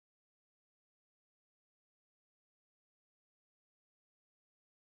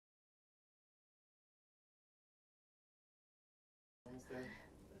Okay.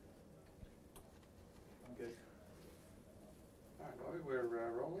 Good. All right, Bobbie,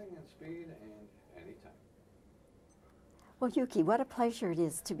 we're rolling in speed and anytime. Well, Yuki, what a pleasure it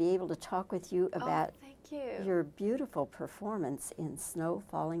is to be able to talk with you about thank you. Your beautiful performance in Snow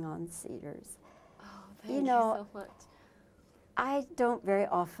Falling on Cedars. Oh, thank you so much. I don't very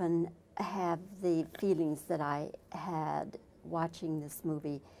often have the feelings that I had watching this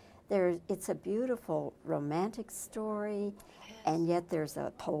movie. It's a beautiful romantic story, Yes. and yet there's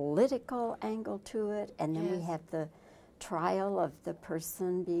a political angle to it, and then we Yes. have the trial of the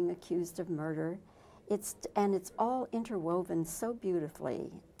person being accused of murder. It's all interwoven so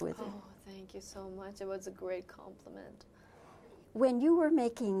beautifully with it. Oh, thank you so much. It was a great compliment. When you were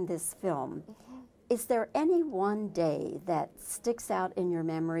making this film, is there any one day that sticks out in your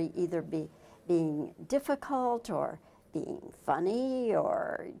memory, either being difficult or being funny,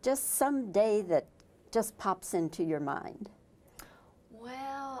 or just some day that just pops into your mind?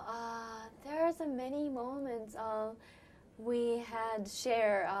 Well, there's many moments. We had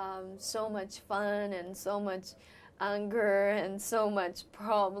shared so much fun and so much anger and so much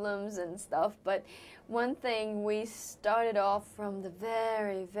problems and stuff. But one thing, we started off from the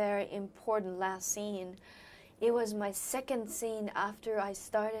very, very important last scene. It was my second scene after I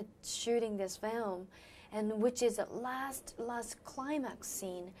started shooting this film, and which is the last climax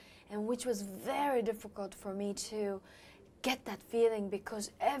scene, and which was very difficult for me to get that feeling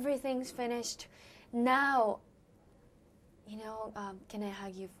because everything's finished. Now, can I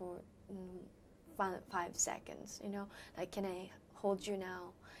hug you for 5 seconds? Like, can I hold you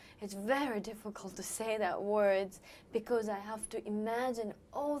now? It's very difficult to say that words because I have to imagine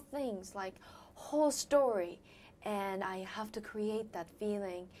all things, like whole story, and I have to create that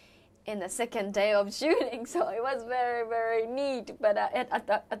feeling in the second day of shooting. So it was very, very neat. But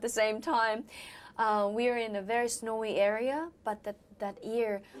at the same time, we were in a very snowy area, but that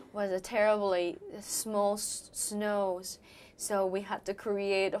year was a terribly small snows. So we had to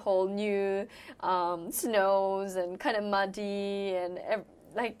create a whole new snows and kind of muddy and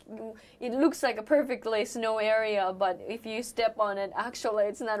like it looks like a perfectly snow area, but if you step on it, actually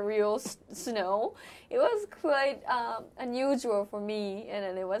it's not real snow. It was quite unusual for me,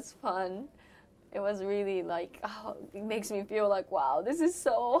 and it was fun. It was really like, it makes me feel like, wow, this is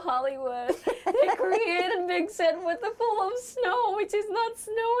so Hollywood. They created a big set with full of snow, which is not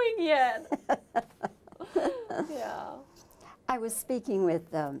snowing yet. Yeah. I was speaking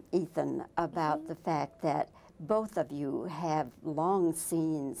with Ethan about the fact that both of you have long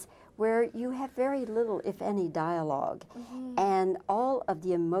scenes where you have very little, if any, dialogue, and all of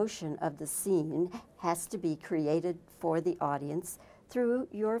the emotion of the scene has to be created for the audience through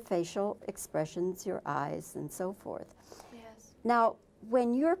your facial expressions, your eyes, and so forth. Yes. Now,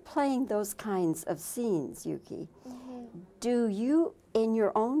 when you're playing those kinds of scenes, Yuki, do you, in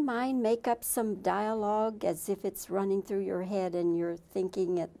your own mind, make up some dialogue as if it's running through your head and you're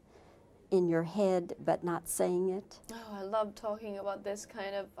thinking it in your head but not saying it? Oh, I love talking about this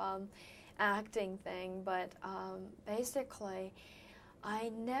kind of acting thing, but basically,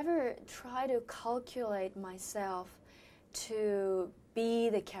 I never try to calculate myself to be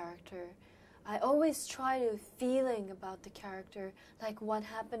the character. I always try to feeling about the character, like what's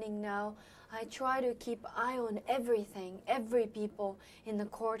happening now. I try to keep eye on everything, every people in the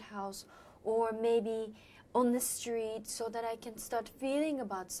courthouse or maybe on the street, so that I can start feeling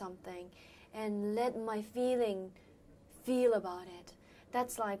about something and let my feeling feel about it.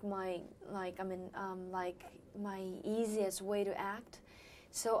 That's like my easiest way to act.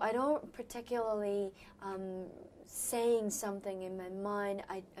 So I don't particularly saying something in my mind.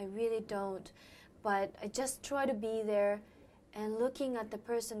 I really don't, but I just try to be there and looking at the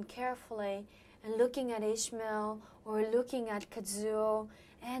person carefully and looking at Ishmael or looking at Kazuo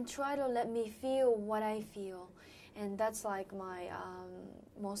and try to let me feel what I feel. And that's like my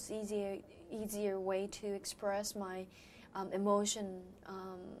most easier way to express my emotion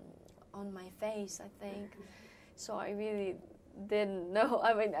on my face, I think. So I really didn't know.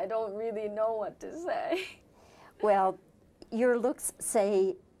 I mean, I don't really know what to say. Well, your looks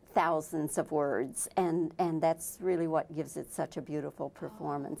say thousands of words, and that's really what gives it such a beautiful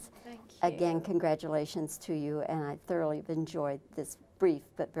performance. Oh, thank you. Again, congratulations to you, and I thoroughly have enjoyed this brief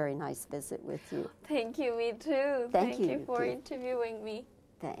but very nice visit with you. Thank you, me too. Thank you, you for too. interviewing me.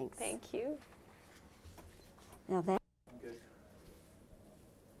 Thanks. Thank you. Now that. Good.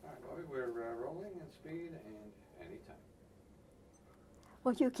 All right, Bobbie, we're rolling in speed and anytime.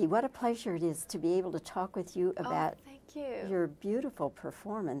 Well, Yuki, what a pleasure it is to be able to talk with you about thank you. your beautiful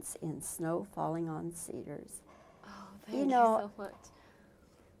performance in Snow Falling on Cedars. Oh, thank you so much.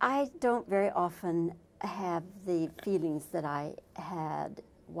 I don't very often have the feelings that I had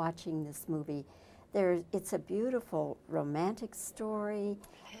watching this movie. It's a beautiful romantic story,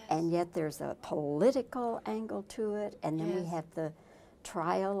 and yet there's a political angle to it, and then we have the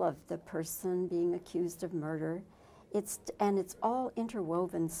trial of the person being accused of murder. It's all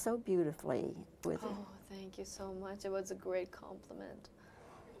interwoven so beautifully with it. Oh, thank you so much. It was a great compliment.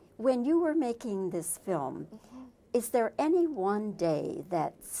 When you were making this film, is there any one day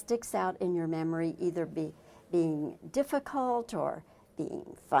that sticks out in your memory, either being difficult or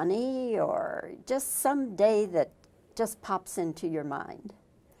being funny, or just some day that just pops into your mind?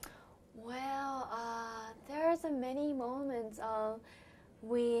 Well, there's many moments.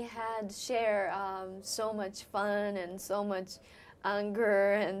 We had shared so much fun and so much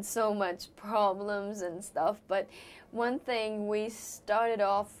anger and so much problems and stuff. But one thing, we started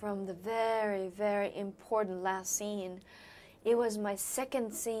off from the very, very important last scene. It was my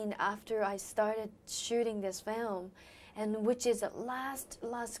second scene after I started shooting this film, and which is the last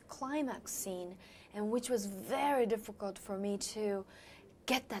climax scene, and which was very difficult for me to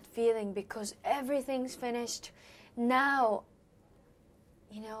get that feeling because everything's finished. Now,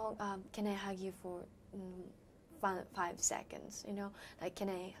 can I hug you for 5 seconds? Like, can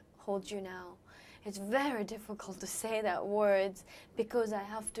I hold you now? It's very difficult to say that words because I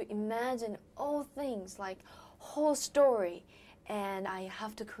have to imagine all things, like whole story, and I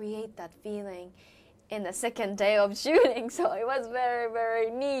have to create that feeling in the second day of shooting. So it was very, very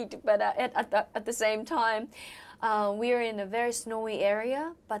neat, but at the same time, we are in a very snowy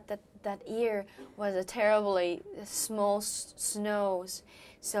area, but that year was a terribly small snows.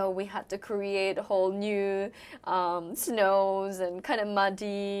 So we had to create a whole new snows and kind of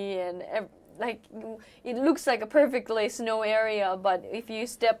muddy, and like it looks like a perfectly snow area, but if you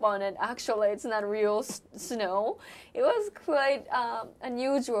step on it, actually it's not real snow. It was quite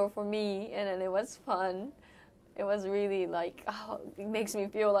unusual for me, and it was fun. It was really like, it makes me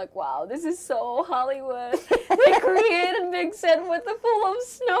feel like, wow, this is so Hollywood. They create a big set full of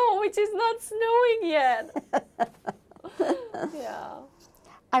snow, which is not snowing yet. Yeah.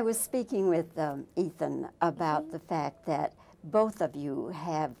 I was speaking with Ethan about the fact that both of you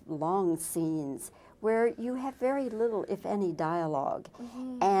have long scenes where you have very little, if any, dialogue,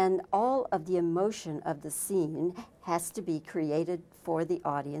 and all of the emotion of the scene has to be created for the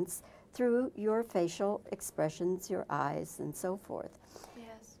audience through your facial expressions, your eyes, and so forth.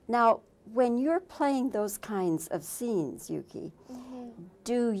 Yes. Now, when you're playing those kinds of scenes, Youki,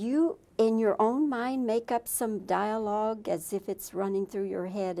 do you, in your own mind, make up some dialogue as if it's running through your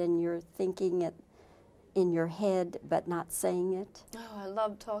head and you're thinking it in your head but not saying it? Oh, I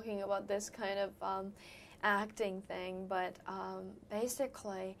love talking about this kind of acting thing, but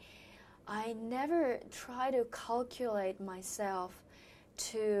basically, I never try to calculate myself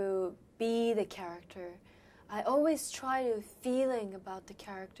to be the character. I always try to feeling about the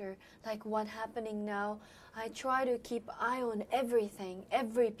character, like what's happening now. I try to keep eye on everything,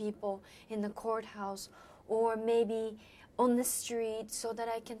 every people in the courthouse, or maybe on the street, so that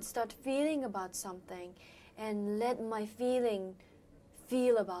I can start feeling about something and let my feeling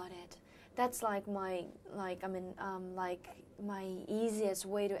feel about it. That's like my easiest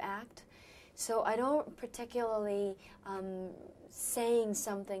way to act. So I don't particularly saying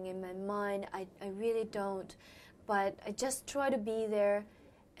something in my mind. I really don't, but I just try to be there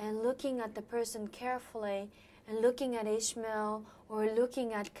and looking at the person carefully and looking at Ishmael or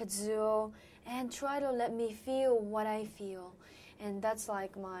looking at Kazuo and try to let me feel what I feel. And that's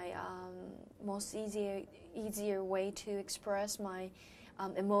like my most easier way to express my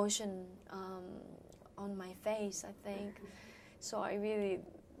emotion on my face, I think. So I really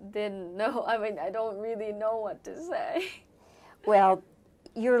didn't know. I mean, I don't really know what to say. Well,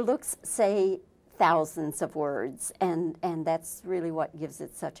 your looks say thousands of words, and that's really what gives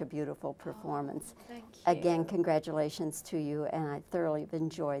it such a beautiful performance. Oh, thank you. Again, congratulations to you, and I thoroughly have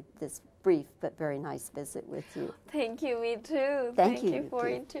enjoyed this brief but very nice visit with you. Thank you, me too. Thank you for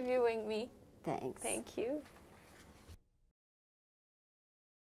interviewing me. Thanks. Thank you.